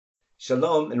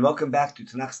Shalom and welcome back to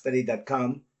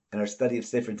TanachStudy.com and our study of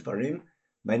Sefer Dvarim.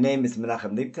 My name is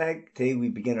Menachem Leibtag. Today we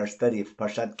begin our study of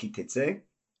Parshat Ki Tetzei,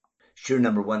 Shir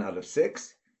number 1 out of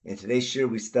 6. In today's Shir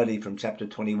we study from chapter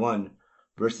 21,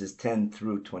 verses 10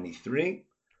 through 23.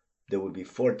 There will be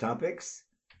 4 topics.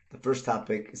 The first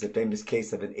topic is a famous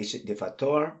case of an Eshet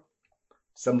Difator,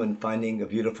 someone finding a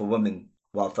beautiful woman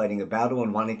while fighting a battle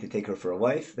and wanting to take her for a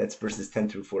wife. That's verses 10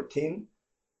 through 14.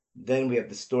 Then we have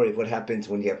the story of what happens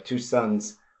when you have 2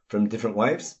 sons from different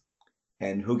wives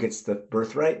and who gets the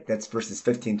birthright. That's verses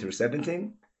 15 through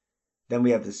 17. Then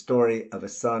we have the story of a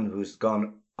son who's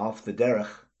gone off the derech.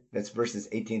 That's verses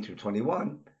 18 through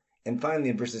 21. And finally,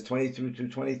 in verses 23 through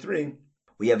 23,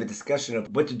 we have a discussion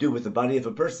of what to do with the body of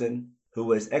a person who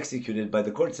was executed by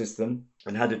the court system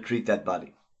and how to treat that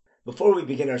body. Before we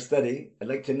begin our study, I'd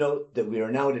like to note that we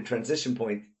are now at a transition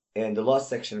point in the law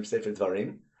section of Sefer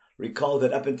Dvarim. Recall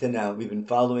that up until now, we've been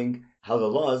following how the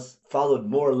laws followed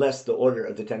more or less the order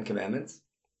of the 10 Commandments.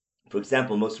 For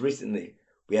example, most recently,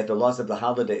 we had the laws of the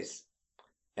holidays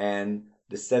and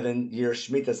the 7-year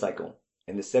Shemitah cycle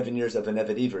and the 7 years of an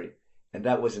Eved Ivri, and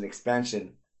that was an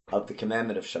expansion of the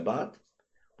commandment of Shabbat.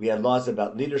 We had laws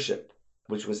about leadership,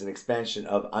 which was an expansion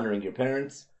of honoring your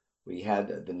parents. We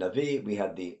had the Navi, we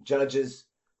had the judges,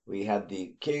 we had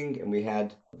the king, and we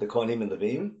had the Kohanim and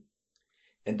Levim.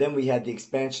 And then we had the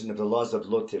expansion of the laws of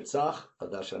Lo Tirtzach,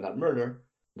 thou shalt not murder.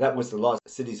 That was the laws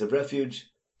of cities of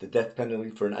refuge, the death penalty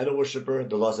for an idol worshiper,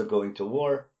 the laws of going to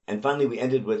war. And finally, we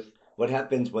ended with what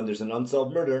happens when there's an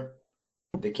unsolved murder,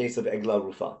 the case of Eglah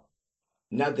Rufa.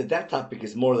 Now that that topic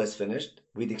is more or less finished,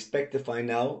 we'd expect to find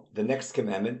now the next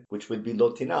commandment, which would be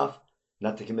Lo Tinaf,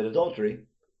 not to commit adultery,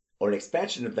 or an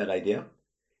expansion of that idea.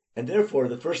 And therefore,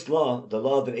 the first law, the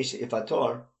law of an Eshet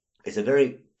Ifator, is a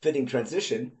very fitting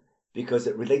transition because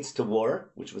it relates to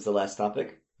war, which was the last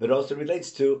topic, but also relates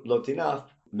to Lo Tinaf,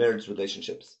 marriage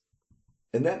relationships.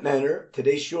 In that manner,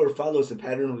 today's shur follows the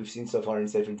pattern we've seen so far in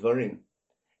Sefer Dvarim.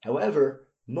 However,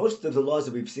 most of the laws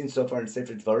that we've seen so far in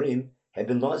Sefer Dvarim have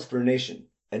been laws for a nation,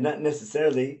 and not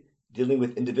necessarily dealing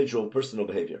with individual personal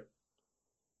behavior.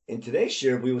 In today's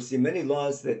shir, we will see many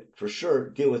laws that for sure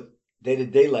deal with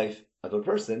day-to-day life of a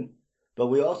person, but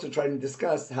we also try to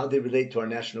discuss how they relate to our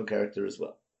national character as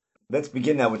well. Let's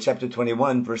begin now with chapter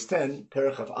 21, verse 10,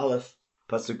 Perach of Aleph,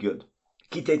 Pasuk Yud.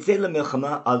 Ki tetzei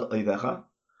lemilchama al oivecha,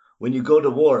 when you go to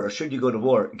war, or should you go to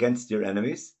war against your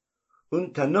enemies,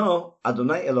 untano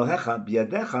Adonai Elohecha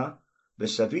biyadecha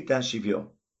v'shavita shivyo.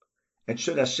 And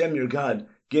should Hashem your God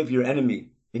give your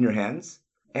enemy in your hands,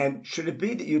 and should it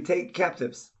be that you take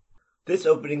captives? This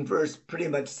opening verse pretty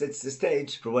much sets the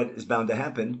stage for what is bound to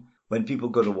happen when people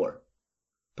go to war.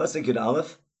 Pasuk Yud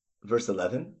Aleph, verse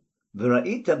 11.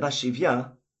 V'ra'ita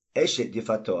bashivya eshet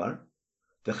difator,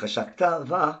 v'chashakta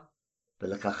va,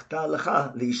 v'lekachta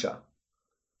lecha liisha.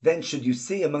 Then should you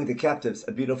see among the captives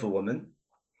a beautiful woman,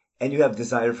 and you have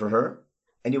desire for her,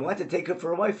 and you want to take her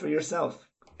for a wife for yourself.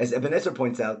 As Ibn Ezra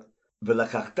points out,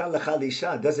 v'lekachta lecha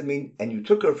liisha doesn't mean, and you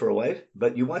took her for a wife,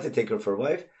 but you want to take her for a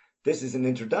wife. This is an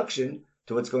introduction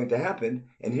to what's going to happen,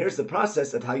 and here's the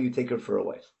process of how you take her for a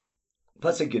wife.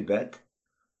 Pasuk Yud Bet,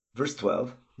 verse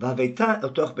 12.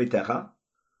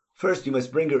 First, you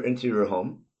must bring her into your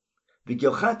home.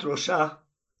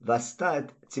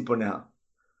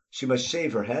 She must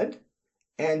shave her head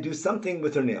and do something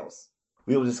with her nails.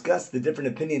 We will discuss the different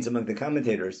opinions among the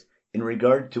commentators in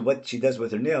regard to what she does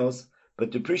with her nails,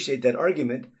 but to appreciate that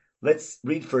argument, let's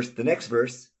read first the next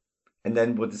verse, and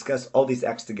then we'll discuss all these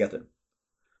acts together.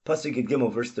 Pasuk Yud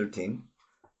Gimel, verse 13.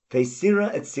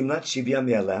 Ve'sira et simlat shivya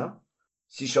mi'aleh.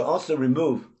 She shall also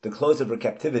remove the clothes of her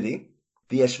captivity.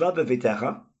 V'yashva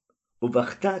b'veitecha,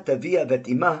 uvachta tavia vet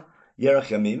ima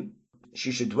yerach yamim.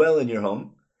 She should dwell in your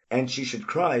home, and she should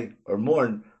cry or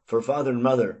mourn for father and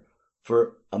mother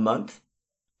for a month.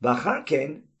 V'achar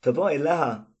ken tavo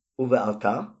eleha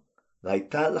uve'alta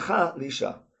v'ayta lecha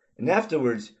lisha. And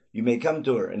afterwards you may come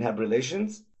to her and have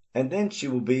relations, and then she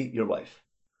will be your wife.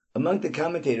 Among the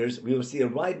commentators, we will see a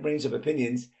wide range of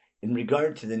opinions in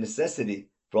regard to the necessity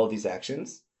for all these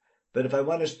actions. But if I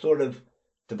want to sort of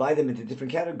divide them into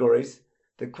different categories,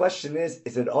 the question is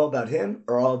it all about him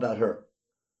or all about her?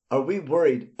 Are we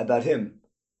worried about him?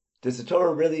 Does the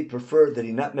Torah really prefer that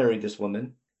he not marry this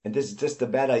woman, and this is just a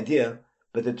bad idea,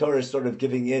 but the Torah is sort of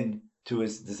giving in to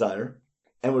his desire,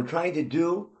 and we're trying to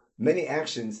do many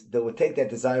actions that will take that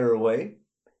desire away,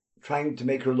 trying to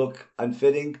make her look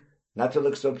unfitting, not to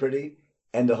look so pretty,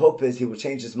 and the hope is he will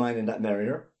change his mind and not marry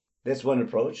her? That's one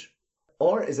approach.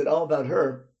 Or is it all about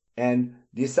her, and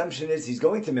the assumption is he's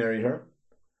going to marry her,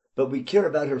 but we care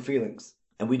about her feelings,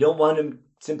 and we don't want him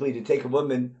simply to take a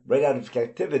woman right out of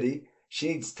captivity She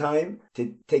needs time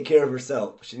to take care of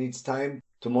herself. She needs time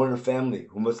to mourn her family,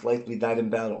 who most likely died in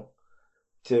battle,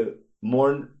 to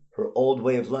mourn her old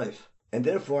way of life. And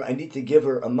therefore, I need to give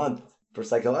her a month for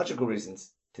psychological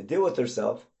reasons to deal with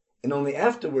herself, and only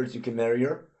afterwards you can marry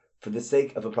her for the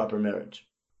sake of a proper marriage.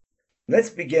 Let's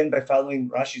begin by following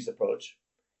Rashi's approach,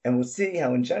 and we'll see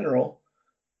how, in general,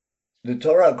 the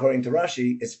Torah, according to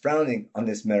Rashi, is frowning on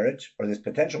this marriage, or this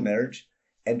potential marriage,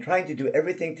 and trying to do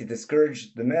everything to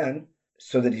discourage the man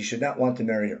so that he should not want to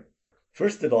marry her.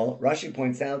 First of all, Rashi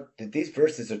points out that these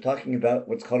verses are talking about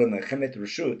what's called a Mechemet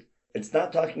Reshut. It's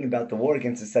not talking about the war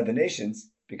against the seven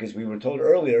nations, because we were told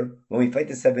earlier, when we fight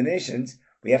the seven nations,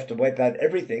 we have to wipe out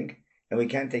everything, and we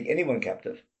can't take anyone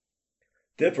captive.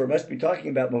 Therefore, it must be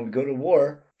talking about when we go to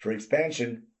war for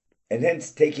expansion, and hence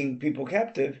taking people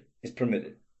captive is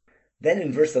permitted. Then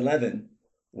in verse 11,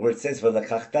 where it says,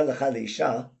 V'lakachta lecha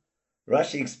leisha,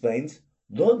 Rashi explains,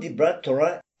 Lo dibrat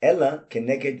Torah ela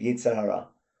keneged yitzar hara.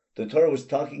 The Torah was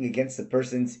talking against the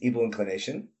person's evil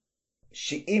inclination.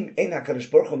 She'im ein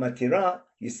HaKadosh Baruch Hu matira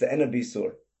yisa'ena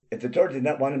b'isur. If the Torah did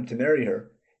not want him to marry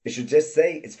her, it should just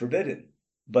say it's forbidden.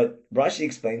 But Rashi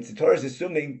explains, the Torah is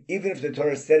assuming even if the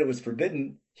Torah said it was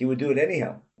forbidden, he would do it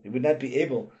anyhow. He would not be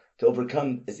able to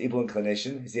overcome his evil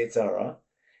inclination, his yitzar hara.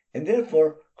 And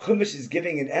therefore, Chumash is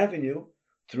giving an avenue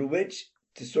through which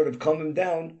to sort of calm him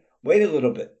down, wait a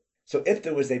little bit. So if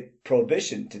there was a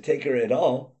prohibition to take her at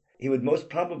all, he would most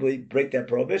probably break that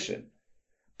prohibition.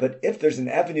 But if there's an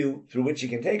avenue through which he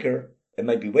can take her, it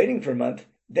might be waiting for a month,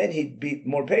 then he'd be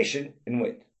more patient and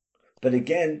wait. But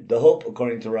again, the hope,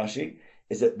 according to Rashi,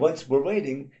 is that once we're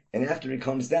waiting, and after he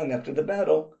calms down after the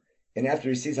battle, and after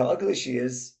he sees how ugly she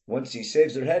is, once she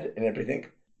shaves her head and everything,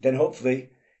 then hopefully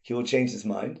he will change his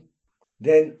mind.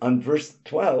 Then on verse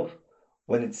 12,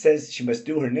 when it says she must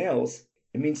do her nails,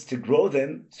 it means to grow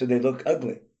them so they look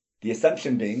ugly. The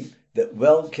assumption being that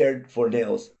well cared for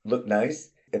nails look nice,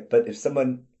 but if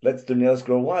someone lets their nails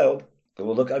grow wild, they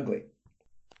will look ugly.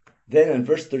 Then in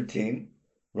verse 13,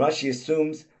 Rashi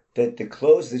assumes that the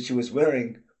clothes that she was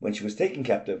wearing when she was taken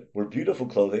captive were beautiful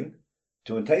clothing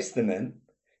to entice the men,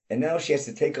 and now she has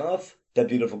to take off that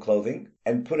beautiful clothing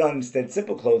and put on instead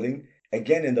simple clothing,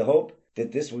 again in the hope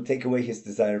that this will take away his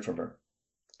desire from her.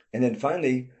 And then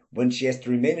finally, when she has to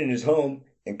remain in his home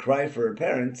and cry for her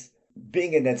parents,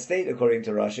 being in that state, according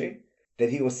to Rashi, that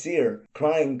he will see her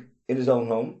crying in his own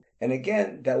home, and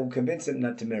again, that will convince him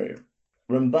not to marry her.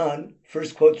 Ramban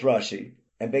first quotes Rashi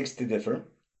and begs to differ,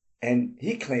 and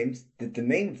he claims that the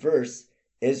main verse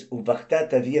is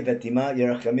Uvachtat avia v'tima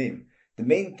yerachamim. The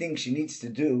main thing she needs to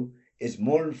do is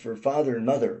mourn for father and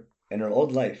mother in her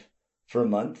old life for a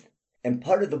month, and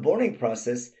part of the mourning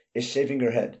process is shaving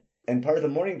her head, and part of the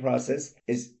mourning process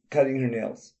is cutting her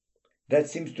nails. That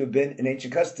seems to have been an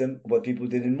ancient custom of what people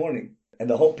did in mourning. And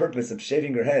the whole purpose of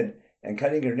shaving her head and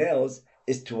cutting her nails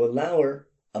is to allow her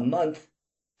a month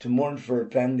to mourn for her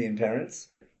family and parents.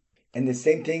 And the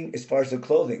same thing as far as her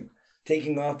clothing,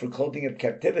 taking off her clothing of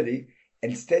captivity,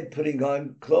 instead putting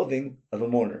on clothing of a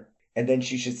mourner. And then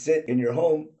she should sit in your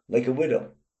home like a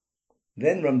widow.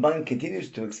 Then Ramban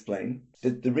continues to explain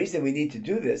that the reason we need to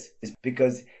do this is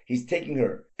because he's taking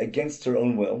her against her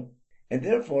own will, and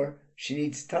therefore she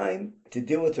needs time to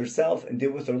deal with herself and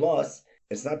deal with her loss.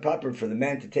 It's not proper for the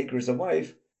man to take her as a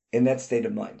wife in that state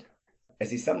of mind.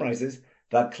 As he summarizes,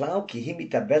 and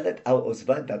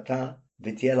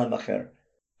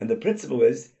the principle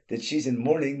is that she's in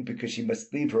mourning because she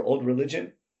must leave her old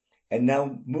religion and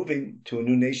now moving to a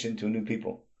new nation, to a new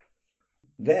people.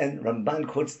 Then Ramban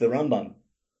quotes the Rambam,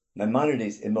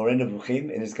 Maimonides in Moreh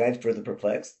Nevuchim, in his Guide for the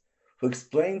Perplexed, who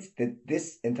explains that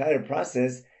this entire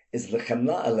process is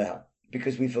lechemla aleha,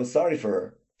 because we feel sorry for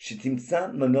her.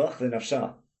 Shetimtza manoach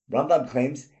lenafsha. Rambam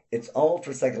claims it's all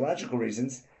for psychological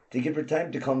reasons, to give her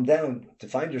time to calm down, to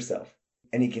find herself.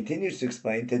 And he continues to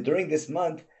explain that during this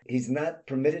month, he's not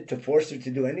permitted to force her to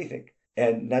do anything,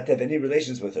 and not to have any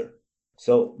relations with her.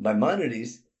 So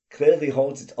Maimonides clearly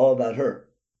holds it's all about her.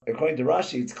 According to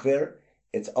Rashi, it's clear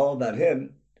it's all about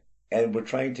him, and we're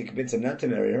trying to convince him not to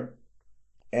marry her.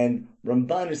 And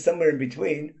Ramban is somewhere in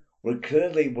between, where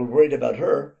clearly we're worried about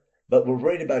her, but we're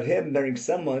worried about him marrying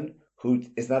someone who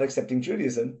is not accepting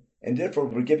Judaism, and therefore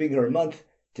we're giving her a month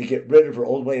to get rid of her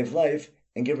old way of life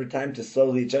and give her time to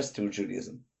slowly adjust to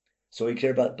Judaism. So we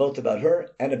care both about her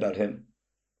and about him,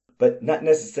 but not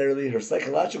necessarily her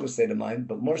psychological state of mind,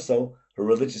 but more so her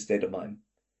religious state of mind.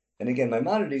 And again,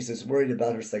 Maimonides is worried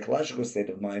about her psychological state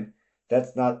of mind.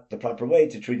 That's not the proper way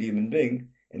to treat a human being,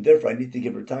 and therefore I need to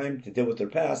give her time to deal with her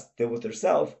past, deal with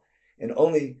herself, and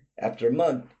only after a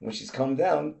month, when she's calmed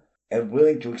down and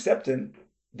willing to accept him,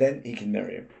 then he can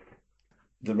marry her.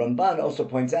 The Ramban also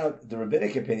points out the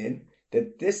rabbinic opinion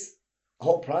that this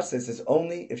whole process is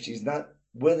only if she's not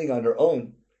willing on her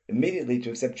own immediately to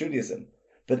accept Judaism.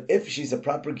 But if she's a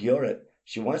proper Gioret,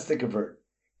 she wants to convert,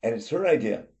 and it's her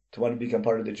idea to want to become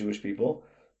part of the Jewish people,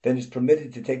 then it's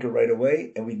permitted to take her right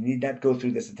away, and we need not go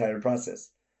through this entire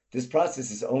process. This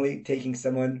process is only taking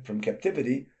someone from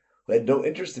captivity who had no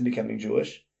interest in becoming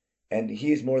Jewish, and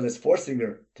he is more or less forcing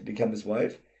her to become his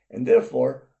wife, and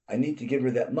therefore I need to give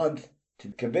her that month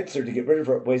to convince her to get rid of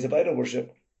her ways of idol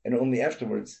worship, and only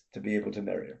afterwards to be able to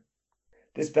marry her.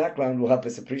 This background will help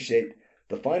us appreciate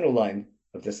the final line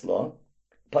of this law,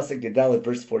 Pasuk Gedalit,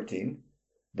 verse 14.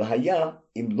 V'haya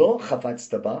im lo chafatz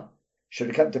ba, should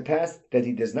it come to pass that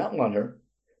he does not want her,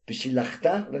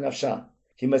 b'shilachta lenafsha,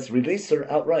 he must release her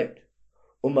outright.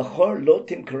 Umachor lo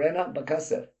timkarena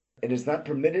bakasef, it is not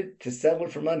permitted to sell her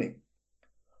for money.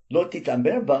 Lo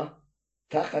titamer ba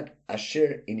tachat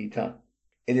asher inita,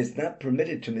 it is not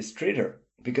permitted to mistreat her,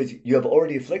 because you have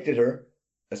already afflicted her,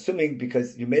 assuming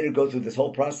because you made her go through this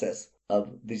whole process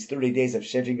of these 30 days of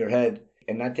shaving her head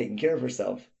and not taking care of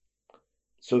herself.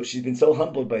 So she's been so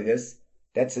humbled by this,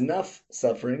 that's enough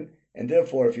suffering, and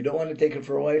therefore if you don't want to take her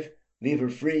for a wife, leave her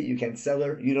free, you can't sell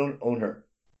her, you don't own her.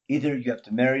 Either you have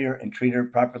to marry her and treat her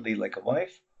properly like a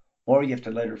wife, or you have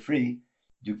to let her free.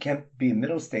 You can't be a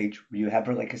middle stage where you have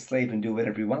her like a slave and do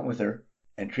whatever you want with her,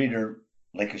 and treat her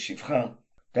like a shivcha.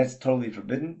 That's totally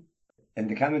forbidden. And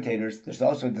the commentators, there's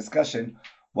also a discussion,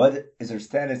 what is her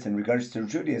status in regards to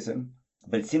Judaism,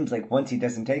 but it seems like once he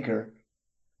doesn't take her,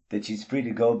 that she's free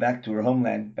to go back to her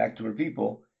homeland, back to her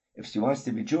people. If she wants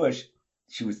to be Jewish,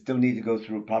 she would still need to go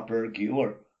through a proper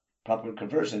giur, proper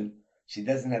conversion. She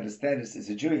doesn't have a status as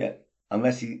a Jew yet,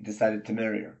 unless he decided to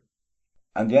marry her.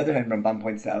 On the other hand, Ramban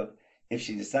points out, if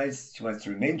she decides she wants to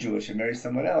remain Jewish and marry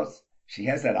someone else, she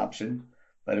has that option,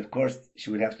 but of course she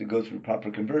would have to go through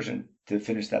proper conversion to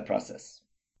finish that process.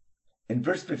 In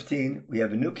verse 15, we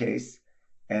have a new case,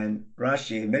 and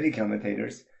Rashi and many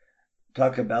commentators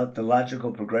talk about the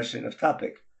logical progression of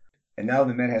topic. And now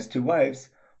the man has two wives,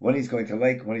 one he's going to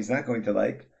like, one he's not going to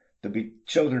like. There'll be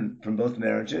children from both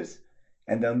marriages,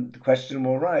 and then the question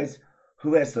will arise,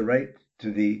 who has the right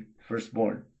to the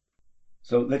firstborn?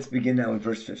 So let's begin now in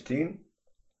verse 15.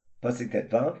 Pasuk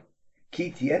Tetvav.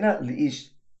 Ki tiena liish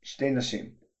shtei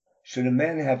nashim. Should a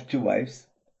man have two wives?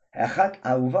 Achat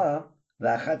ahuva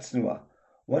v'achat snua.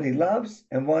 One he loves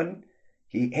and one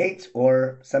he hates,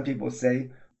 or some people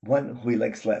say one who he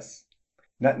likes less.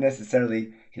 Not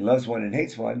necessarily he loves one and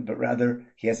hates one, but rather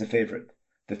he has a favorite.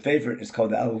 The favorite is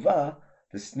called the ahuva.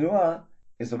 The snua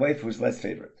is the wife who is less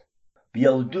favorite.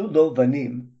 B'yaldu lo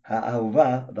vanim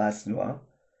ha'ahuva v'asnua.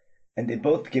 And they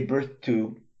both give birth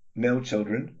to male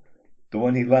children, the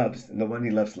one he loves and the one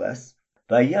he loves less.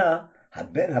 Vaya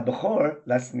haben habachor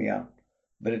lasnia.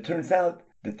 But it turns out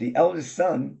that the eldest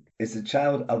son is the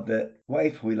child of the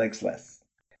wife who he likes less.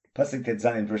 Pasuk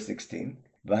Tetzayin, verse 16.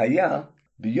 Vaya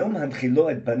b'yom hanchilo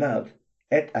et banav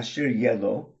et asher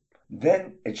yelo.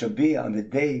 Then it shall be on the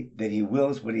day that he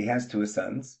wills what he has to his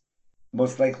sons,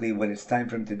 most likely when it's time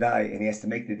for him to die and he has to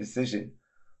make the decision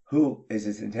who is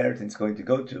his inheritance going to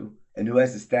go to, and who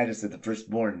has the status of the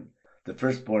firstborn. The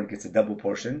firstborn gets a double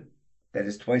portion, that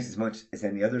is twice as much as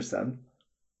any other son.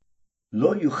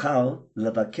 Lo yuchal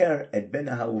lavaker et ben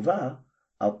ha'uva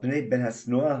al pnei ben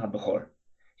hasnua habachor.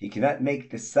 He cannot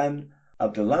make the son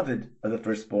of the beloved of the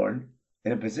firstborn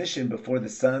in a position before the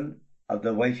son of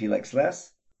the wife he likes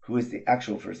less, who is the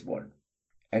actual firstborn.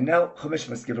 And now Chumash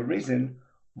must give a reason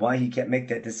why he can't make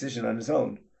that decision on his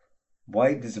own.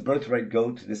 Why does the birthright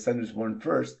go to the son who's born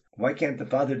first? Why can't the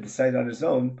father decide on his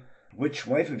own which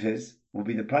wife of his will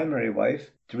be the primary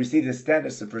wife to receive the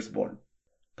status of firstborn?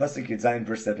 Pasuk Yitzayin,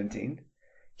 verse 17.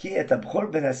 Ki et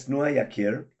abchor ben hasnua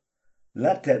yakir,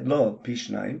 latet lo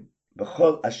pishnaim,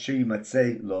 b'chol asher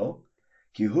yimatzei lo,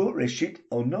 ki hu reshit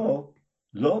ono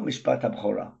lo mishpat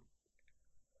abchora.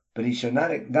 But he shall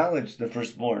not acknowledge the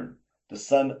firstborn, the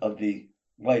son of the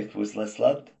wife who is less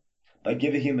loved, by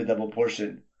giving him a double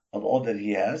portion of all that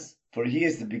he has, for he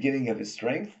is the beginning of his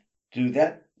strength. To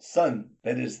that son,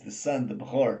 that is the son, the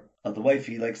bechor, of the wife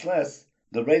he likes less,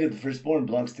 the right of the firstborn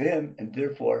belongs to him, and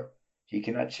therefore he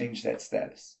cannot change that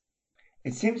status.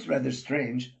 It seems rather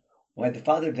strange why the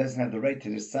father doesn't have the right to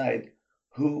decide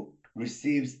who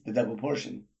receives the double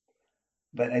portion.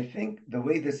 But I think the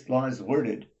way this law is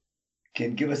worded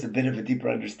can give us a bit of a deeper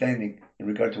understanding in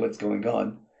regard to what's going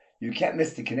on. You can't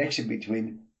miss the connection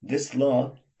between this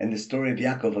law and the story of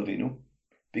Yaakov Avinu,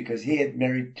 because he had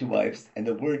married two wives, and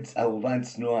the words Ahuva and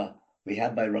Snua we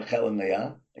have by Rachel and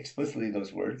Leah, explicitly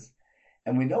those words,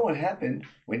 and we know what happened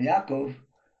when Yaakov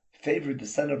favored the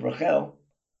son of Rachel,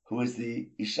 who was the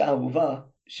Isha Ahuva,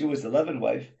 she was the 11th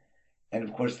wife, and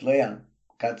of course Leah,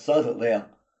 God saw that Leah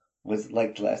was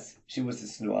liked less. She was the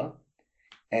Snua,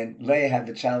 and Leah had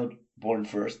the child born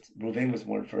first. Reuven was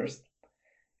born first.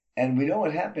 And we know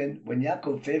what happened when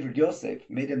Yaakov favored Yosef,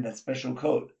 made him that special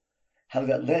coat, how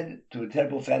that led to a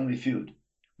terrible family feud,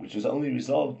 which was only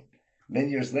resolved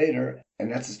many years later,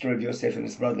 and that's the story of Yosef and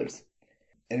his brothers.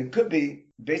 And it could be,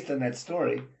 based on that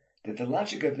story, that the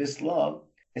logic of this law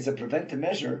is a preventive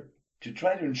measure to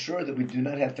try to ensure that we do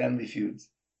not have family feuds.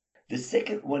 The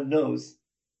second one knows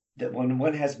that when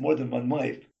one has more than one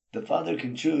wife, the father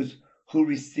can choose who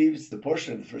receives the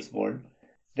portion of the firstborn.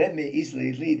 That may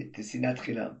easily lead to sinat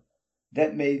chinam.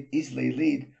 That may easily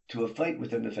lead to a fight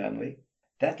within the family.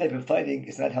 That type of fighting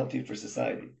is not healthy for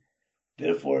society.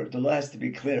 Therefore, the law has to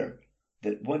be clear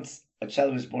that once a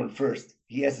child is born first,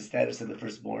 he has the status of the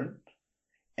firstborn,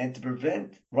 and to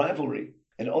prevent rivalry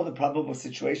and all the probable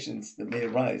situations that may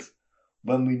arise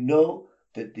when we know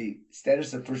that the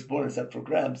status of firstborn is up for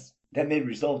grabs, that may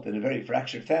result in a very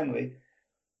fractured family,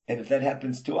 and if that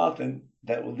happens too often,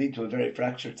 that will lead to a very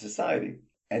fractured society.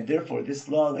 And therefore, this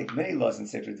law, like many laws in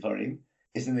Sefer Dvarim,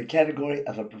 is in the category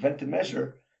of a preventive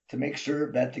measure to make sure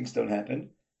bad things don't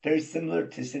happen, very similar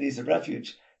to cities of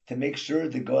refuge, to make sure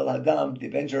the Goel Hadam, the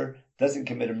avenger, doesn't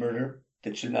commit a murder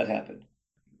that should not happen.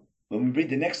 When we read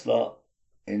the next law,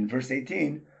 in verse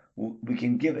 18, we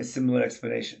can give a similar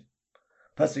explanation.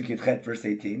 Pasuk Yudchet, verse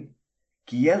 18,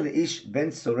 Ki yeh le'ish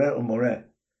ben sorer u'moreh,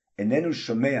 enenu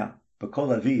shomea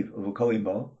b'kol aviv u'b'kol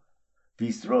imo,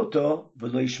 v'yisro oto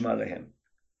v'lo yishma lehem.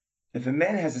 If a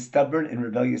man has a stubborn and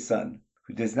rebellious son,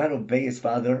 who does not obey his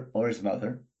father or his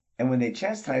mother, and when they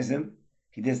chastise him,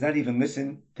 he does not even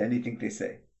listen to anything they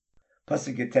say.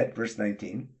 Pasuk Yudchet, verse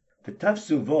 19,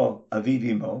 V'tafsu vo aviv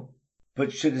imo,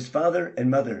 but should his father and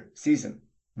mother seize him,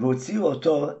 v'otziu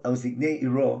oto el zignei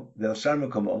iro ve'el shar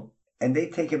makomo, and they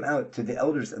take him out to the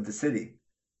elders of the city,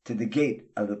 to the gate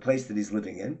of the place that he's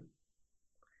living in,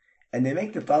 and they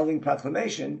make the following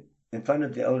proclamation in front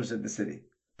of the elders of the city.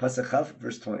 Pasuk Chaf,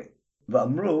 verse 20.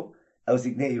 V'amru el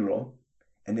zignei iro,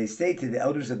 and they say to the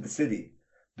elders of the city,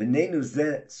 V'nenu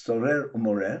ze sorer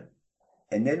u'moreh,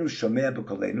 enenu shomea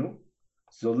b'kolenu,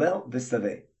 zolel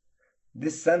v'saveh.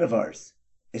 This son of ours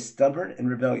is stubborn and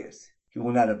rebellious. He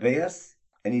will not obey us,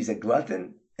 and he's a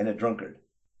glutton and a drunkard.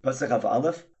 Pasuk Chaf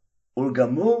Aleph,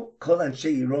 Urgamu kol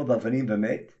anshe yiro b'avanim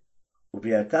b'met,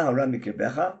 u'v'yata hara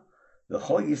mikirbecha,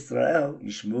 v'chol Yisrael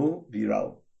yishmu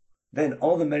v'yirau. Then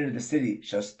all the men of the city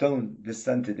shall stone this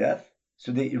son to death,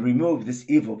 so that you remove this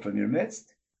evil from your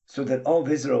midst, so that all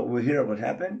of Israel will hear what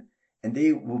happened, and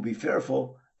they will be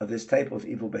fearful of this type of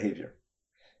evil behavior.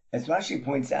 As Rashi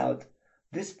points out,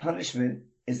 this punishment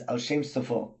is al shem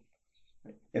sofo.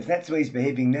 If that's the way he's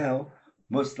behaving now,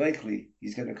 most likely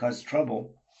he's going to cause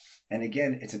trouble. And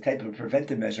again, it's a type of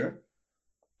preventive measure.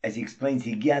 As he explains,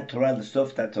 Higiat Torah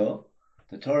l'sof tato.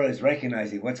 The Torah is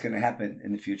recognizing what's going to happen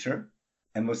in the future,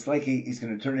 and most likely he's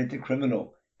going to turn into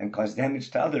criminal and cause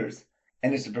damage to others.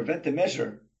 And it's a preventive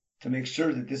measure to make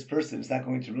sure that this person is not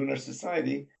going to ruin our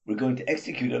society. We're going to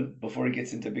execute him before he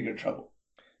gets into bigger trouble.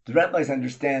 The rabbis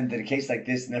understand that a case like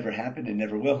this never happened and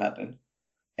never will happen.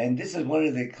 And this is one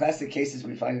of the classic cases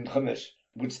we find in Chumash,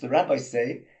 which the rabbis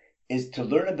say is to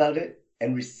learn about it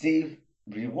and receive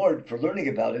reward for learning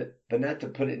about it, but not to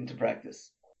put it into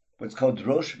practice. What's called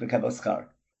Rosh V'Kabel Schar.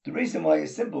 The reason why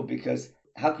is simple, because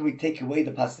how can we take away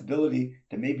the possibility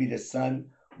that maybe the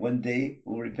son one day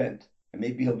will repent and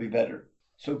maybe he'll be better?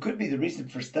 So it could be the reason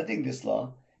for studying this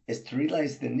law is to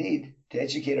realize the need to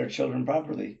educate our children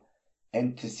properly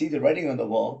and to see the writing on the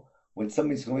wall when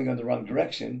somebody's going on the wrong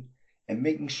direction, and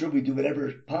making sure we do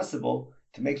whatever possible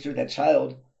to make sure that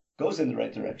child goes in the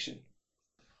right direction.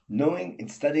 Knowing and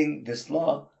studying this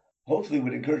law hopefully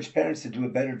would encourage parents to do a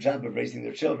better job of raising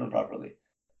their children properly.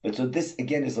 But so this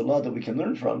again is a law that we can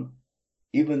learn from,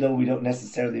 even though we don't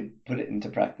necessarily put it into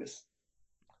practice.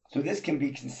 So this can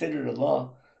be considered a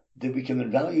law that we can learn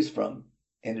values from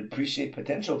and appreciate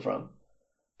potential from,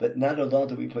 but not a law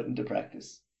that we put into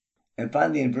practice. And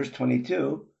finally, in verse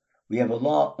 22, we have a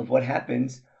law of what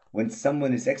happens when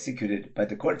someone is executed by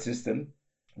the court system.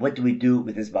 What do we do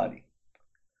with his body?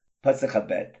 Pasuk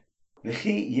Habet,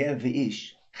 V'chi yeh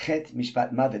v'ish chet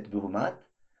mishpat mavet v'humat,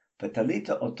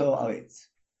 v'talita oto aretz.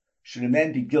 Should a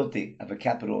man be guilty of a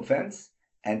capital offense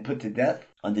and put to death,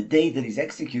 on the day that he's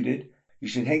executed, you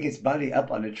should hang his body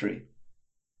up on a tree.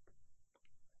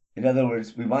 In other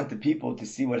words, we want the people to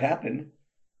see what happened,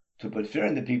 to put fear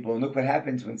in the people, and look what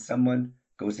happens when someone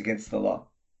goes against the law.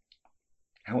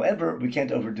 However, we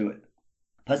can't overdo it.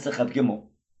 Pasuk Chav Gimel,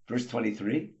 verse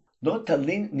 23, Lo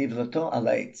talin nivlato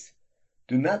alaitz.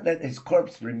 Do not let his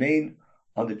corpse remain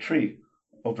on the tree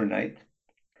overnight.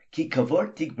 Ki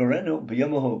kavor tikbarenu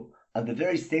b'yomahu. On the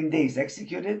very same day he's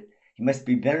executed, he must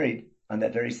be buried on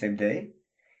that very same day.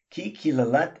 Ki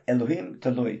kilalat Elohim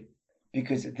talui.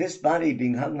 Because this body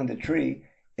being hung on the tree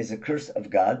is a curse of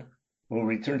God. We'll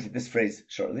return to this phrase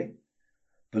shortly.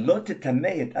 V'lo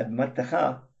tetameh et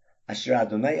admatacha asher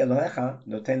Adonai Elohecha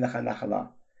noten lecha nachala.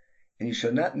 And you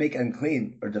shall not make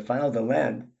unclean or defile the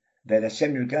land that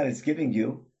Hashem your God is giving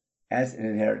you as an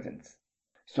inheritance.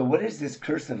 So what is this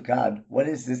curse of God? What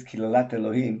is this kilalat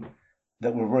Elohim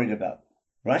that we're worried about?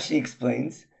 Rashi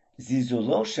explains,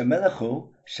 Zizulo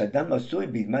shemelechu shadam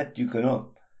asui bidmat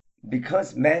yukono.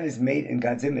 Because man is made in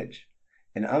God's image,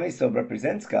 and Am Yisrael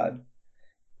represents God,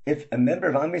 if a member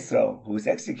of Am Yisrael who is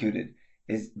executed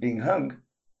is being hung,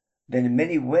 then in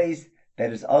many ways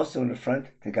that is also an affront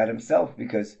to God himself,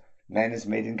 because man is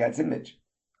made in God's image.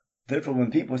 Therefore,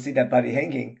 when people see that body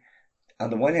hanging, on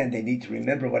the one hand, they need to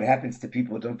remember what happens to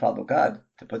people who don't follow God,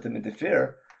 to put them into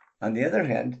fear. On the other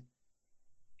hand,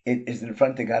 it is an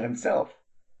affront to God himself.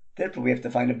 Therefore, we have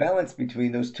to find a balance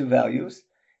between those two values,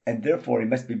 and therefore he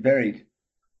must be buried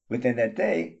within that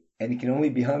day, and he can only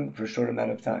be hung for a short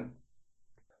amount of time.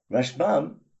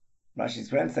 Rashbam, Rashi's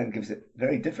grandson, gives a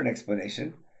very different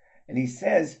explanation, and he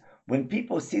says, when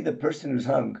people see the person who's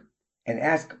hung and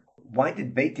ask, why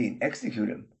did Beit Din execute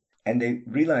him? And they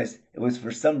realize it was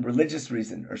for some religious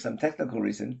reason or some technical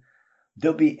reason,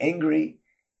 they'll be angry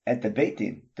at the Beit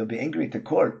Din, they'll be angry at the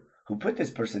court who put this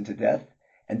person to death,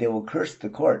 and they will curse the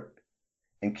court.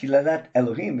 And kilalat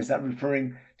Elohim is not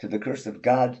referring to the curse of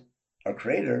God, our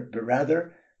creator, but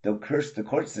rather they'll curse the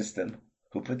court system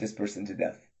who put this person to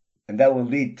death. And that will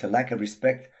lead to lack of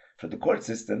respect for the court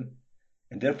system,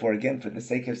 and therefore, again, for the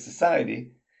sake of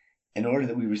society, in order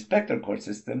that we respect our court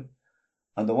system,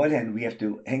 on the one hand, we have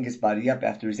to hang his body up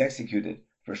after he's executed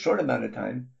for a short amount of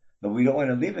time, but we don't want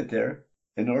to leave it there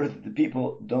in order that the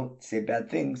people don't say bad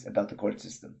things about the court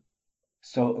system.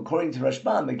 So according to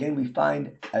Rashbam, again, we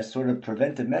find as sort of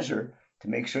preventive measure to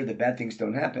make sure that bad things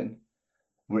don't happen,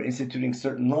 we're instituting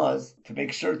certain laws to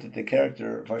make sure that the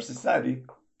character of our society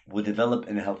will develop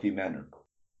in a healthy manner.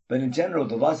 But in general,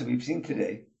 the laws that we've seen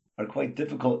today are quite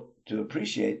difficult to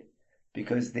appreciate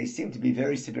because they seem to be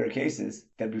very severe cases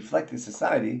that reflect a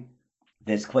society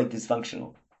that is quite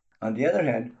dysfunctional. On the other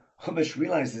hand, Chumash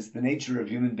realizes the nature of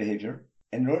human behavior,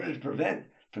 and in order to prevent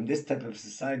from this type of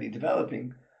society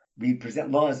developing, we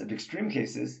present laws of extreme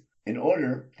cases in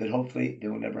order that hopefully they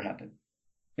will never happen.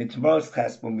 In tomorrow's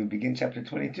class, when we begin chapter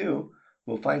 22,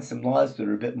 we'll find some laws that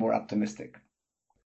are a bit more optimistic.